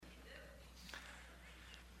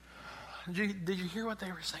Did you hear what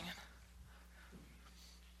they were singing?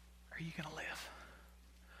 Are you going to live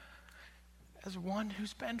as one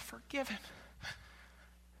who's been forgiven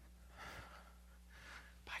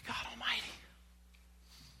by God Almighty?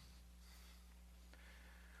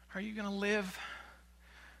 Are you going to live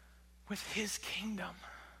with His kingdom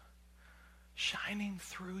shining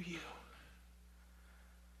through you,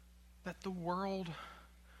 that the world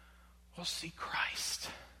will see Christ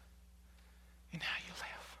in how you live?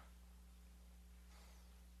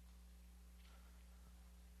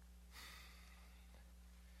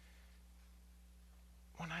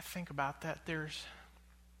 When I think about that, there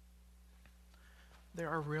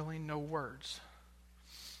are really no words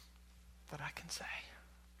that I can say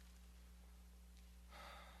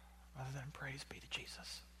other than praise be to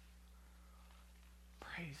Jesus.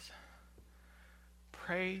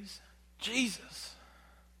 Praise Jesus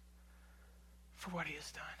for what He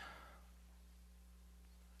has done,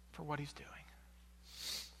 for what He's doing.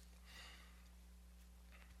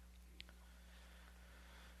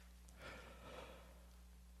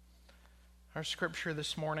 Our scripture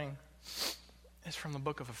this morning is from the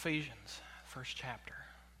book of Ephesians, first chapter,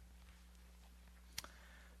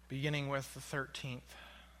 beginning with the 13th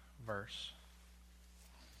verse.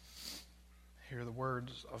 Hear the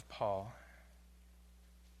words of Paul.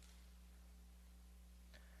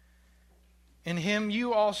 In Him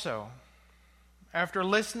you also, after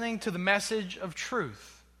listening to the message of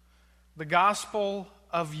truth, the gospel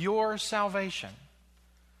of your salvation,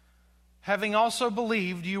 having also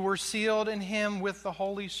believed, you were sealed in Him with the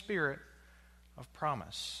Holy Spirit of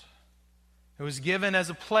promise, who was given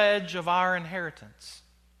as a pledge of our inheritance,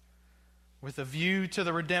 with a view to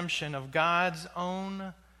the redemption of God's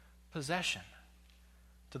own possession,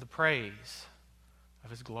 to the praise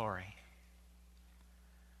of His glory.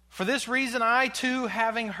 For this reason, I too,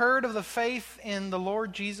 having heard of the faith in the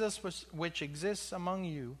Lord Jesus which exists among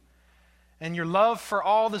you, and your love for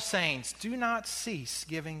all the saints, do not cease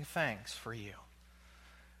giving thanks for you,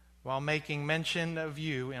 while making mention of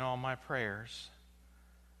you in all my prayers,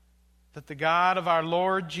 that the God of our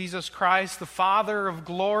Lord Jesus Christ, the Father of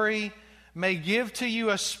glory, may give to you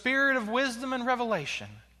a spirit of wisdom and revelation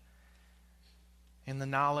in the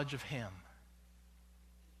knowledge of Him.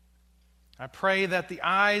 I pray that the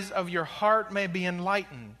eyes of your heart may be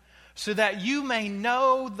enlightened, so that you may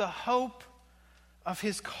know the hope of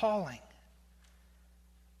His calling.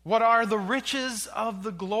 What are the riches of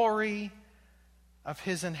the glory of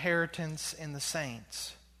His inheritance in the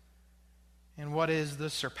saints? And what is the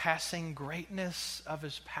surpassing greatness of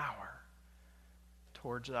His power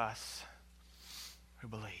towards us who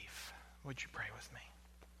believe? Would you pray with me?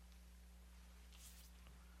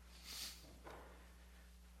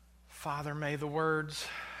 Father, may the words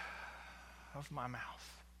of my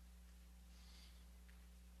mouth,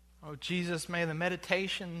 oh Jesus, may the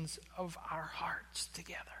meditations of our hearts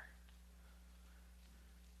together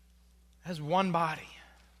as one body,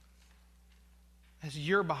 as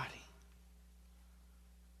your body,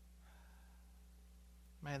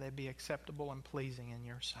 may they be acceptable and pleasing in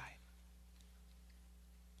your sight,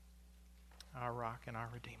 our rock and our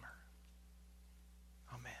Redeemer.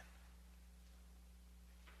 Amen.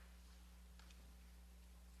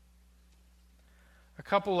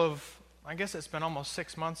 I guess it's been almost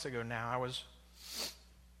 6 months ago now, I was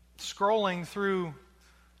scrolling through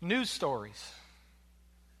news stories.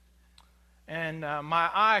 And my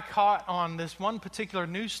eye caught on this one particular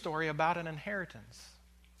news story about an inheritance.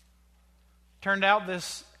 Turned out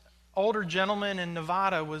this older gentleman in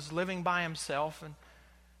Nevada was living by himself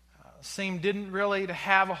and didn't really to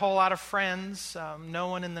have a whole lot of friends. No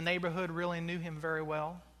one in the neighborhood really knew him very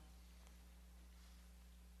well.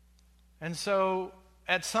 And so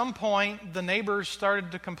at some point, the neighbors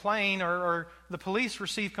started to complain, or the police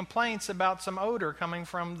received complaints about some odor coming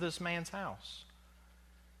from this man's house.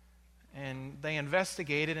 And they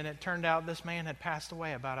investigated, and it turned out this man had passed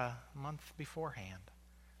away about a month beforehand.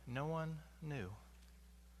 No one knew.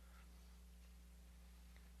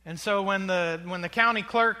 And so when the county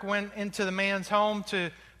clerk went into the man's home to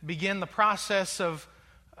begin the process of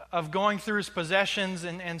going through his possessions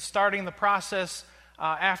and starting the process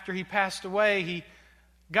after he passed away, he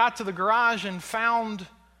got to the garage and found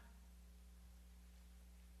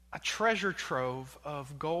a treasure trove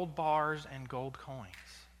of gold bars and gold coins,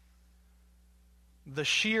 the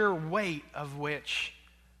sheer weight of which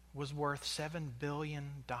was worth $7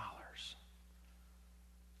 billion.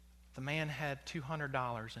 The man had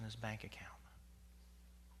 $200 in his bank account.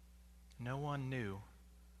 No one knew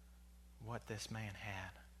what this man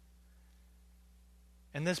had.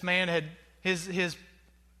 And this man had, his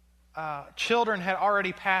children had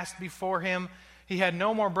already passed before him, he had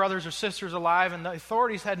no more brothers or sisters alive, and the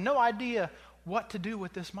authorities had no idea what to do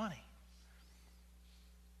with this money.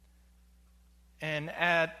 And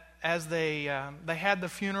as they had the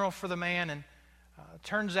funeral for the man, and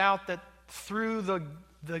turns out that through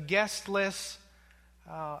the guest list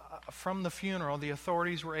from the funeral, the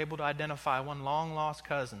authorities were able to identify one long-lost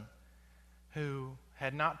cousin who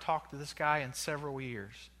had not talked to this guy in several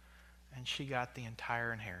years, and she got the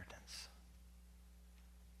entire inheritance.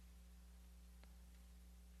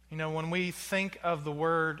 You know, when we think of the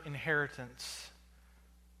word inheritance,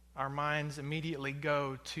 our minds immediately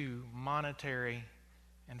go to monetary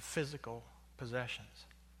and physical possessions.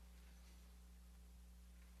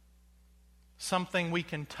 Something we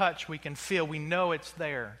can touch, we can feel, we know it's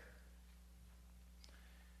there.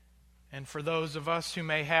 And for those of us who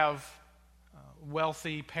may have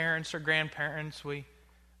wealthy parents or grandparents, we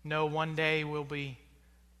know one day we'll be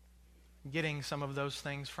getting some of those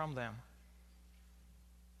things from them.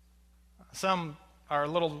 Some are a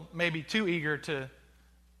little maybe too eager to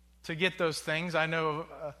get those things. I know,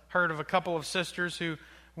 heard of a couple of sisters who,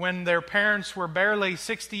 when their parents were barely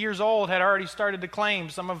 60 years old, had already started to claim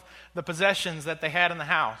some of the possessions that they had in the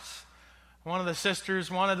house. One of the sisters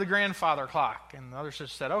wanted the grandfather clock, and the other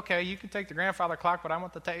sister said, okay, you can take the grandfather clock, but I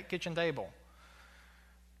want the kitchen table.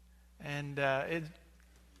 And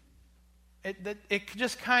it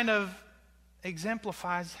just kind of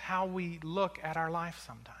exemplifies how we look at our life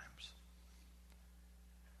sometimes.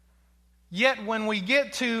 Yet when we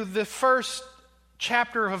get to the first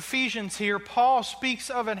chapter of Ephesians here, Paul speaks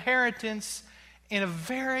of inheritance in a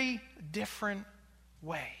very different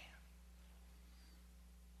way.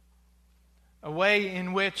 A way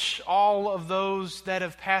in which all of those that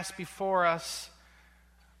have passed before us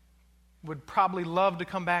would probably love to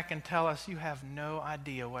come back and tell us, you have no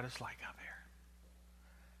idea what it's like up here.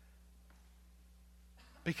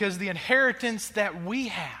 Because the inheritance that we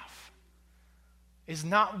have is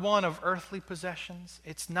not one of earthly possessions.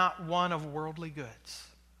 It's not one of worldly goods.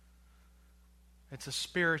 It's a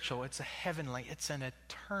spiritual, it's a heavenly, it's an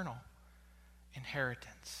eternal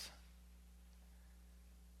inheritance.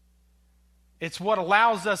 It's what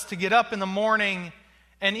allows us to get up in the morning,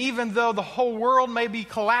 and even though the whole world may be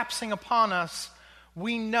collapsing upon us,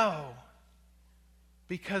 we know,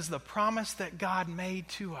 because the promise that God made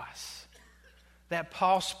to us, that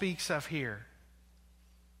Paul speaks of here,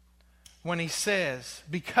 when he says,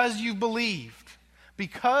 because you believe in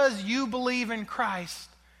Christ,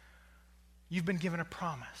 you've been given a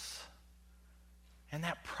promise. And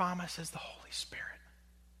that promise is the Holy Spirit.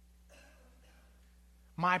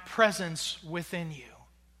 My presence within you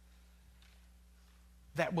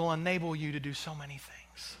that will enable you to do so many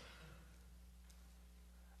things.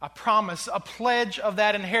 A promise, a pledge of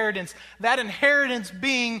that inheritance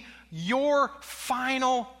being your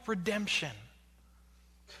final redemption.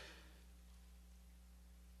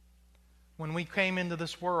 When we came into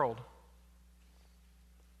this world,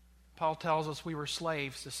 Paul tells us we were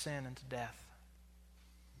slaves to sin and to death,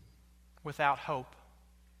 without hope,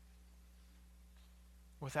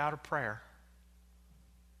 without a prayer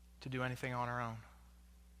to do anything on our own.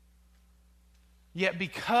 Yet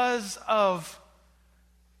because of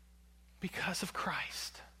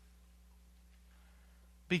Christ,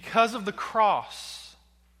 because of the cross,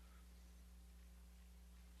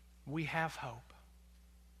 we have hope.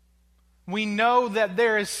 We know that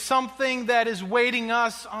there is something that is waiting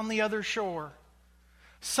us on the other shore.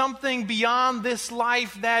 Something beyond this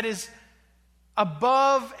life that is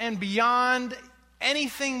above and beyond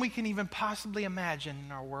anything we can even possibly imagine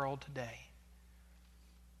in our world today.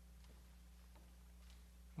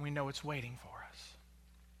 We know it's waiting for us.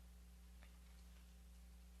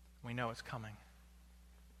 We know it's coming.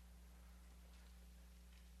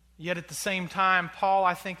 Yet at the same time, Paul,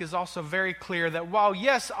 I think, is also very clear that while,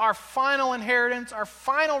 yes, our final inheritance, our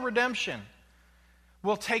final redemption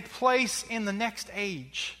will take place in the next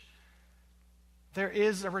age, there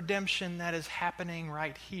is a redemption that is happening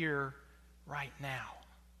right here, right now.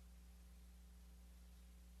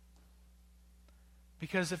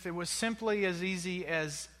 Because if it was simply as easy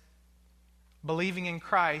as believing in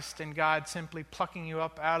Christ and God simply plucking you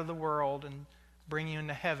up out of the world and bringing you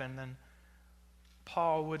into heaven, then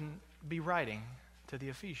Paul wouldn't be writing to the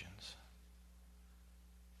Ephesians.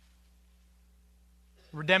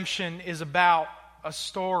 Redemption is about a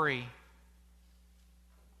story,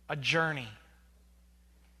 a journey,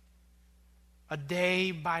 a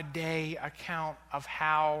day-by-day account of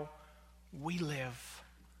how we live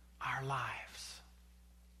our lives.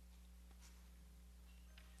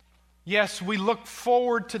 Yes, we look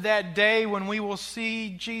forward to that day when we will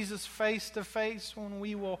see Jesus face to face, when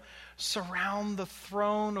we will surround the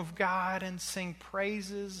throne of God and sing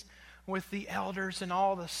praises with the elders and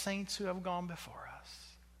all the saints who have gone before us.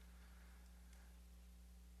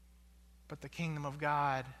 But the kingdom of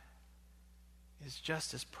God is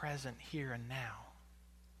just as present here and now.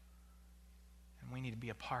 And we need to be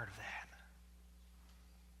a part of that.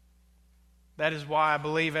 That is why I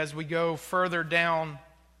believe as we go further down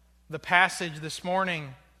the passage this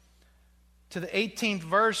morning to the 18th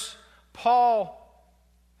verse, Paul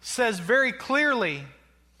says very clearly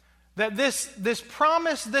that this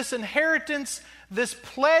promise, this inheritance, this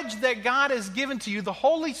pledge that God has given to you, the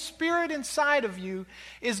Holy Spirit inside of you,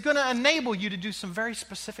 is going to enable you to do some very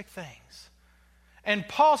specific things. And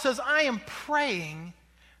Paul says, I am praying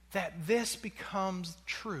that this becomes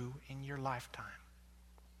true in your lifetime.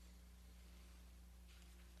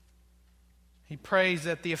 He prays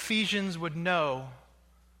that the Ephesians would know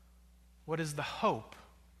what is the hope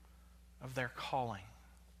of their calling.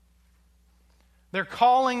 Their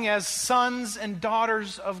calling as sons and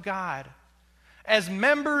daughters of God, as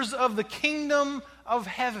members of the kingdom of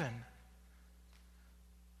heaven.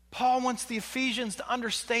 Paul wants the Ephesians to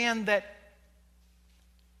understand that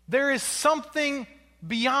there is something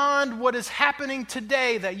beyond what is happening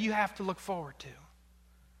today that you have to look forward to.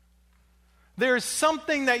 There is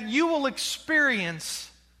something that you will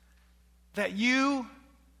experience that you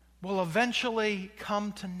will eventually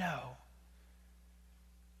come to know.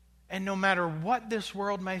 And no matter what this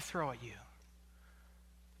world may throw at you,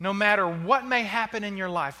 no matter what may happen in your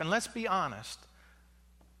life, and let's be honest,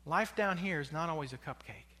 life down here is not always a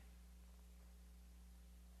cupcake.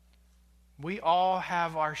 We all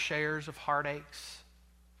have our shares of heartaches.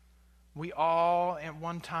 We all, at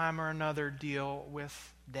one time or another, deal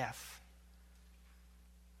with death.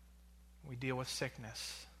 We deal with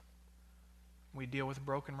sickness. We deal with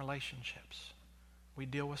broken relationships. We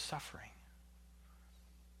deal with suffering.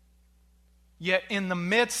 Yet in the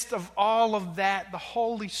midst of all of that, the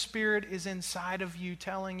Holy Spirit is inside of you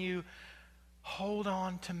telling you, hold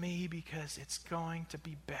on to me because it's going to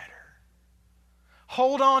be better.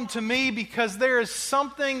 Hold on to me because there is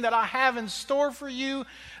something that I have in store for you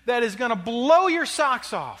that is going to blow your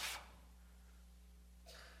socks off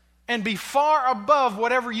and be far above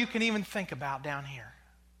whatever you can even think about down here.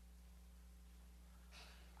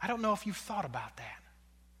 I don't know if you've thought about that.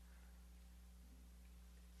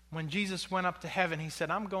 When Jesus went up to heaven, he said,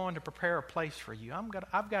 I'm going to prepare a place for you.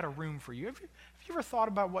 I've got a room for you. Have you ever thought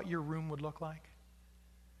about what your room would look like?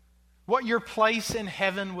 What your place in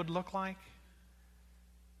heaven would look like?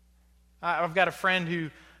 I've got a friend who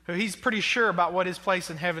he's pretty sure about what his place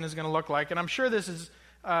in heaven is going to look like. And I'm sure this is,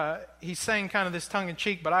 he's saying kind of this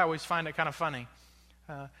tongue-in-cheek, but I always find it kind of funny.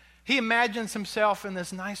 He imagines himself in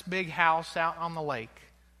this nice big house out on the lake.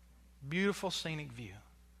 Beautiful scenic view.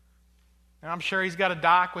 And I'm sure he's got a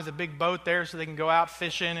dock with a big boat there so they can go out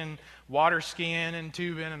fishing and water skiing and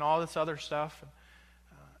tubing and all this other stuff.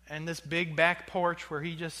 And this big back porch where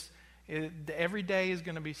he just, every day is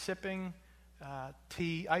going to be sipping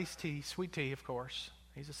tea, iced tea, sweet tea, of course.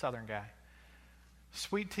 He's a Southern guy.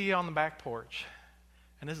 Sweet tea on the back porch.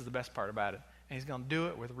 And this is the best part about it. And he's going to do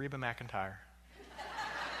it with Reba McEntire.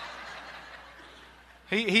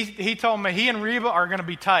 He told me he and Reba are going to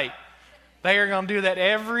be tight. They are going to do that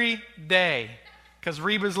every day because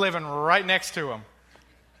Reba's living right next to him.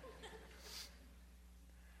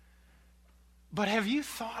 But have you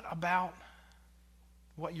thought about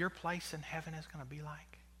what your place in heaven is going to be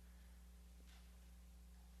like?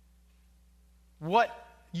 What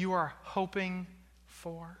you are hoping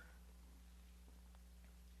for?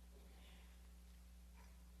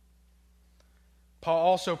 Paul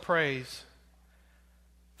also prays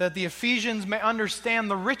that the Ephesians may understand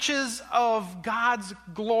the riches of God's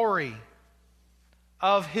glory,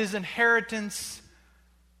 of His inheritance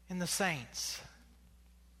in the saints.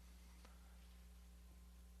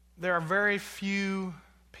 There are very few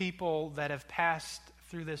people that have passed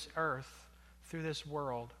through this earth, through this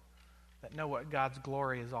world, that know what God's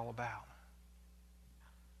glory is all about.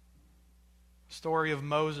 The story of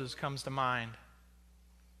Moses comes to mind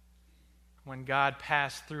when God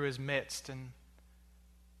passed through his midst and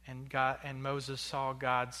Moses saw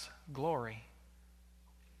God's glory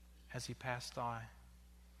as he passed by.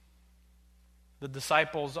 The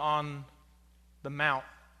disciples on the mount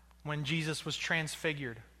when Jesus was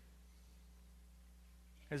transfigured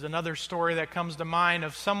is another story that comes to mind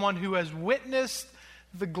of someone who has witnessed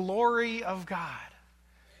the glory of God.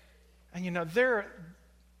 And it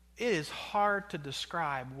is hard to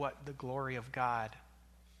describe what the glory of God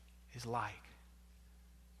is like.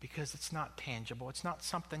 Because it's not tangible. It's not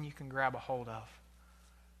something you can grab a hold of.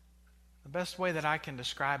 The best way that I can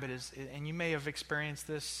describe it is, and you may have experienced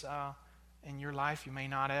this in your life, you may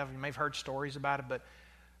not have, you may have heard stories about it, but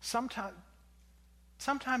sometimes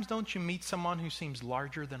don't you meet someone who seems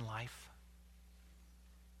larger than life?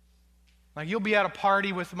 Like you'll be at a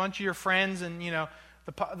party with a bunch of your friends and,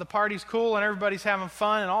 the party's cool and everybody's having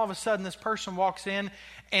fun, and all of a sudden this person walks in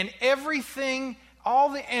and everything, all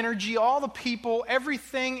the energy, all the people,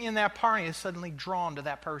 everything in that party is suddenly drawn to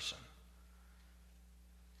that person.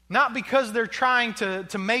 Not because they're trying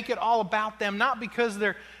to make it all about them, not because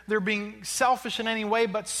they're being selfish in any way,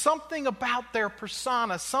 but something about their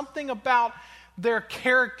persona, something about their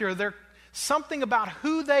character, something about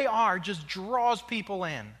who they are just draws people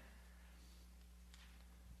in.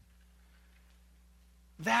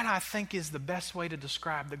 That, I think, is the best way to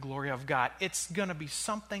describe the glory of God. It's going to be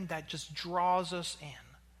something that just draws us in.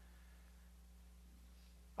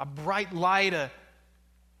 A bright light, a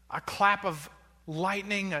clap of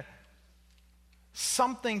lightning,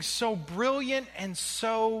 something so brilliant and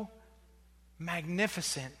so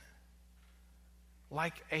magnificent,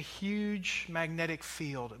 like a huge magnetic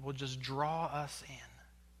field. It will just draw us in.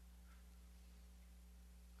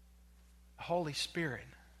 The Holy Spirit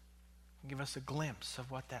will give us a glimpse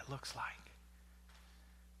of what that looks like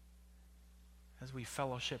as we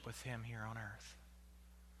fellowship with Him here on earth.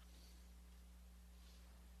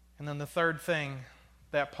 And then the third thing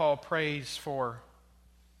that Paul prays for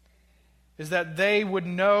is that they would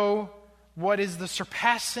know what is the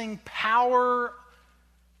surpassing power,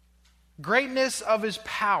 greatness of His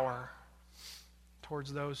power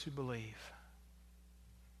towards those who believe.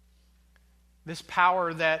 This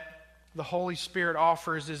power that the Holy Spirit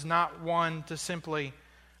offers is not one to simply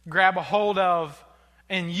grab a hold of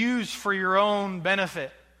and use for your own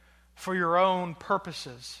benefit, for your own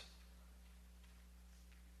purposes.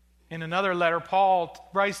 In another letter, Paul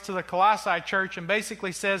writes to the Colossae church and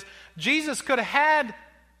basically says, Jesus could have had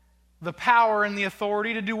the power and the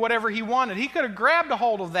authority to do whatever He wanted. He could have grabbed a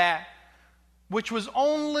hold of that, which was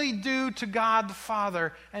only due to God the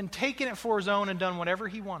Father, and taken it for His own and done whatever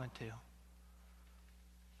He wanted to.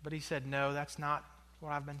 But He said, no, that's not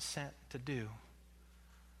what I've been sent to do.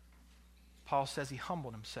 Paul says He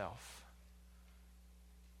humbled Himself,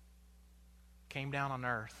 came down on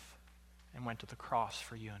earth, and went to the cross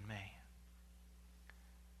for you and me.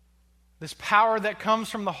 This power that comes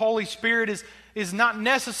from the Holy Spirit is not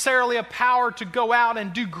necessarily a power to go out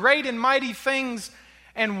and do great and mighty things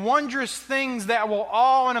and wondrous things that will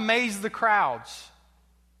awe and amaze the crowds.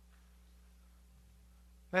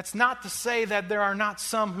 That's not to say that there are not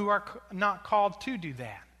some who are not called to do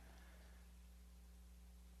that.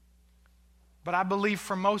 But I believe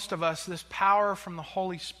for most of us, this power from the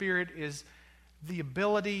Holy Spirit is the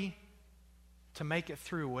ability to make it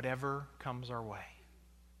through whatever comes our way.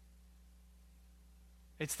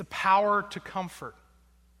 It's the power to comfort,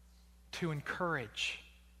 to encourage,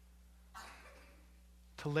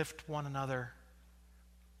 to lift one another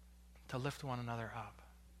up.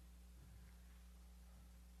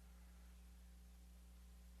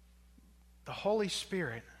 The Holy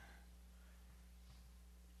Spirit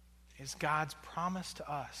is God's promise to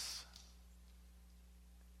us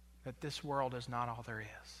that this world is not all there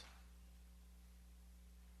is.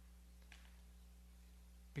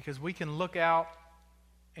 Because we can look out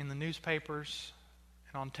in the newspapers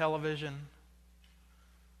and on television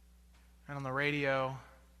and on the radio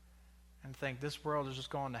and think this world is just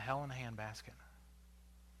going to hell in a handbasket.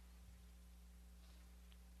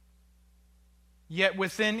 Yet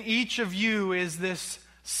within each of you is this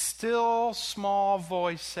still small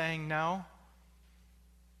voice saying, no,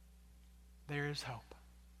 there is hope.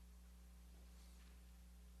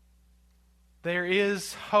 There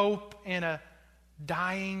is hope in a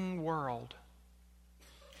dying world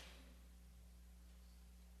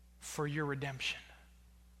for your redemption,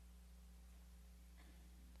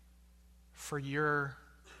 for your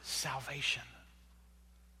salvation,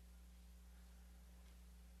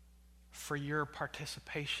 for your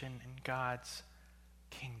participation in God's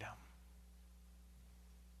kingdom.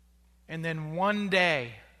 And then one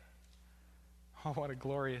day, oh, what a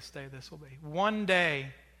glorious day this will be. One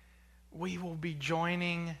day, we will be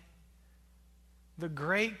joining the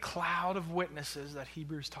great cloud of witnesses that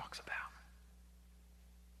Hebrews talks about.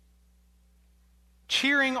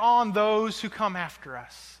 Cheering on those who come after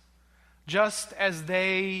us, just as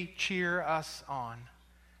they cheer us on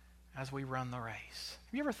as we run the race.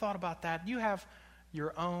 Have you ever thought about that? You have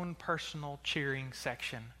your own personal cheering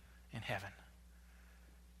section in heaven.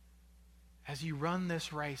 As you run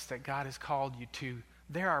this race that God has called you to,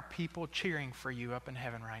 there are people cheering for you up in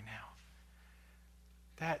heaven right now.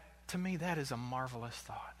 That, to me, that is a marvelous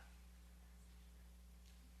thought.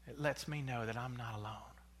 it lets me know that I'm not alone.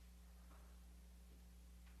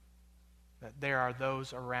 That there are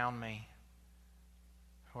those around me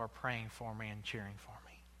who are praying for me and cheering for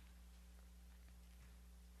me.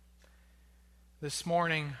 This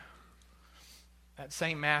morning at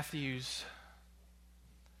St. Matthew's,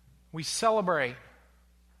 we celebrate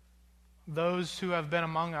those who have been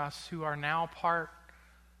among us who are now part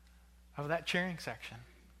of that cheering section,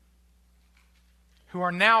 who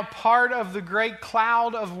are now part of the great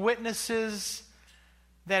cloud of witnesses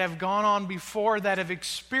that have gone on before, that have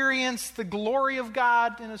experienced the glory of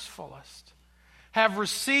God in His fullest, have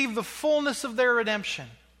received the fullness of their redemption,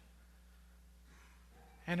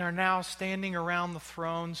 and are now standing around the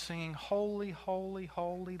throne singing, "Holy, holy,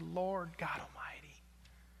 holy, Lord God Almighty.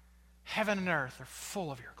 Heaven and earth are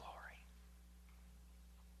full of your glory."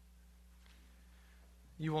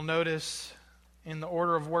 You will notice in the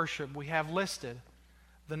order of worship we have listed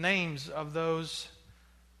the names of those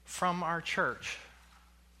from our church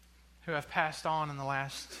who have passed on in the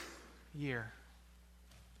last year.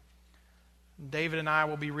 David and I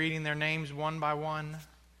will be reading their names one by one.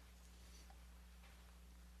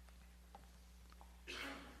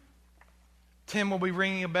 Tim will be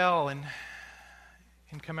ringing a bell in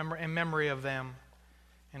memory of them,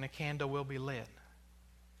 and a candle will be lit.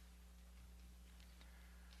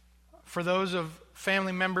 For those of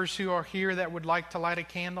family members who are here that would like to light a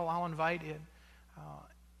candle, I'll invite it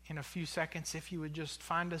in a few seconds if you would just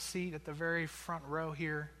find a seat at the very front row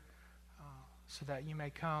here so that you may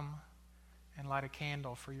come and light a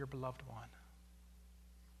candle for your beloved one.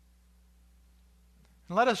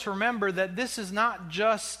 And let us remember that this is not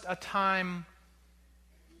just a time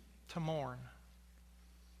to mourn.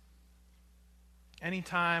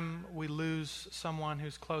 Anytime we lose someone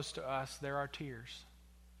who's close to us, there are tears.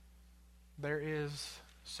 There is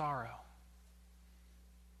sorrow.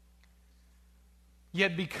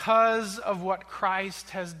 Yet because of what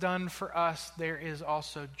Christ has done for us, there is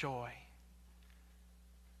also joy.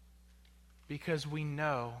 Because we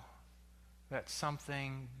know that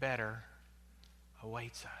something better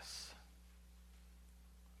awaits us.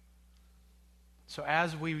 So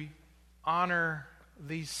as we honor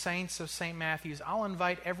these saints of St. Matthew's, I'll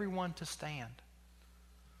invite everyone to stand,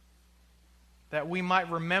 that we might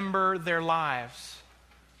remember their lives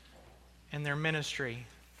and their ministry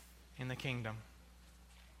in the kingdom.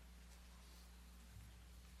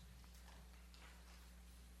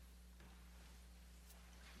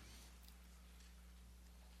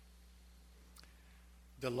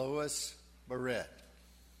 Delois Barrett.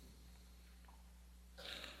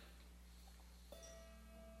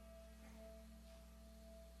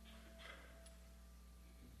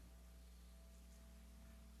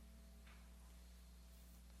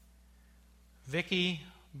 Vicky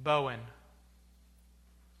Bowen.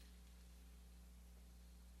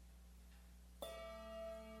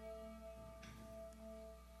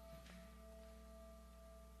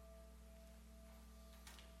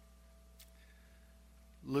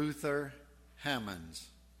 Luther Hammonds.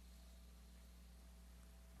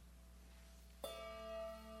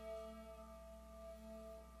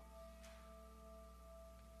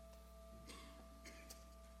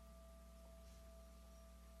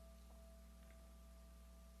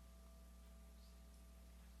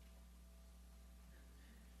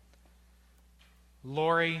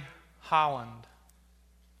 Lori Holland.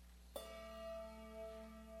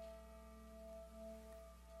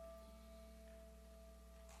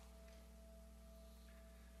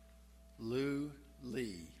 Lou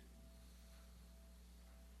Lee.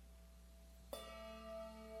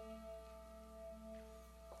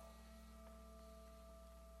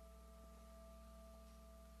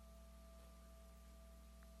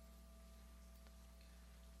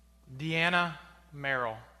 Deanna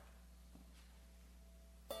Merrill.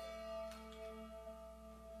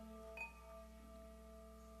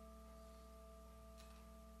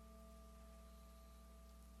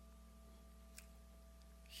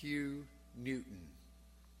 Hugh Newton.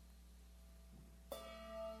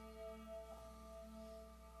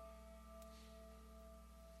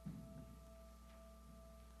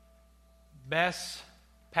 Bess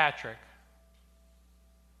Patrick.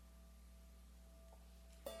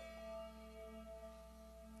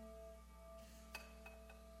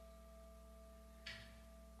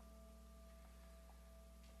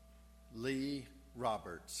 Lee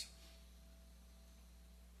Roberts.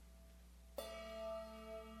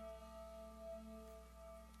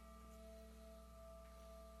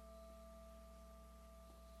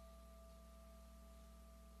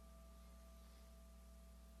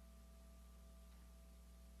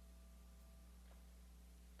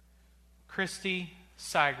 Christy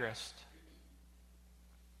Sigrist.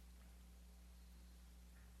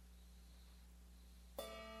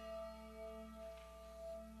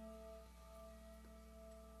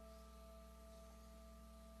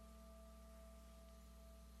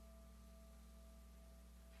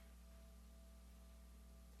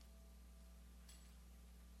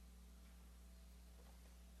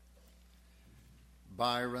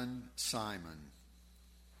 Byron Simon.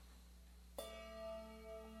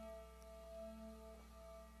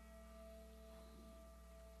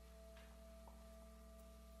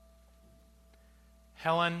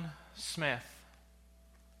 Helen Smith.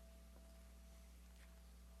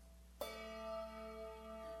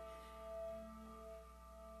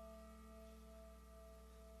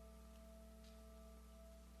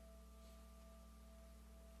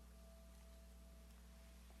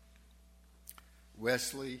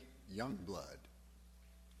 Wesley Youngblood.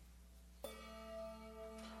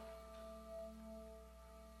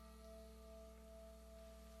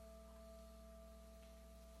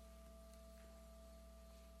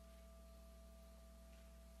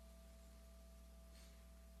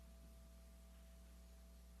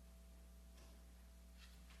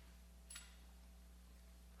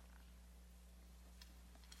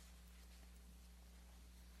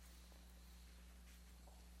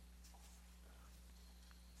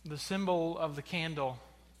 The symbol of the candle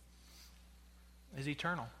is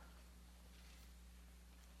eternal,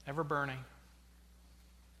 ever burning,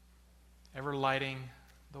 ever lighting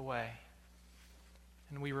the way.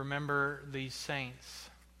 And we remember these saints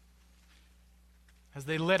as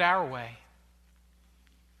they lit our way,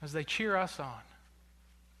 as they cheer us on,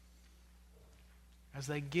 as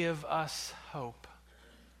they give us hope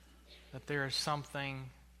that there is something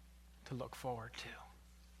to look forward to.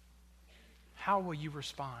 How will you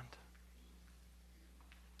respond?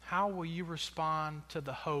 How will you respond to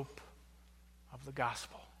the hope of the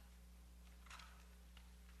gospel?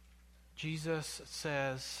 Jesus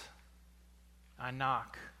says, I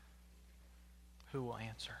knock. Who will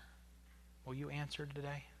answer? Will you answer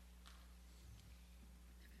today?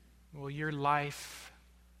 Will your life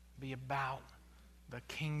be about the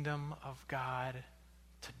kingdom of God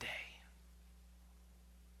today?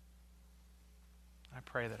 I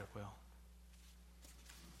pray that it will.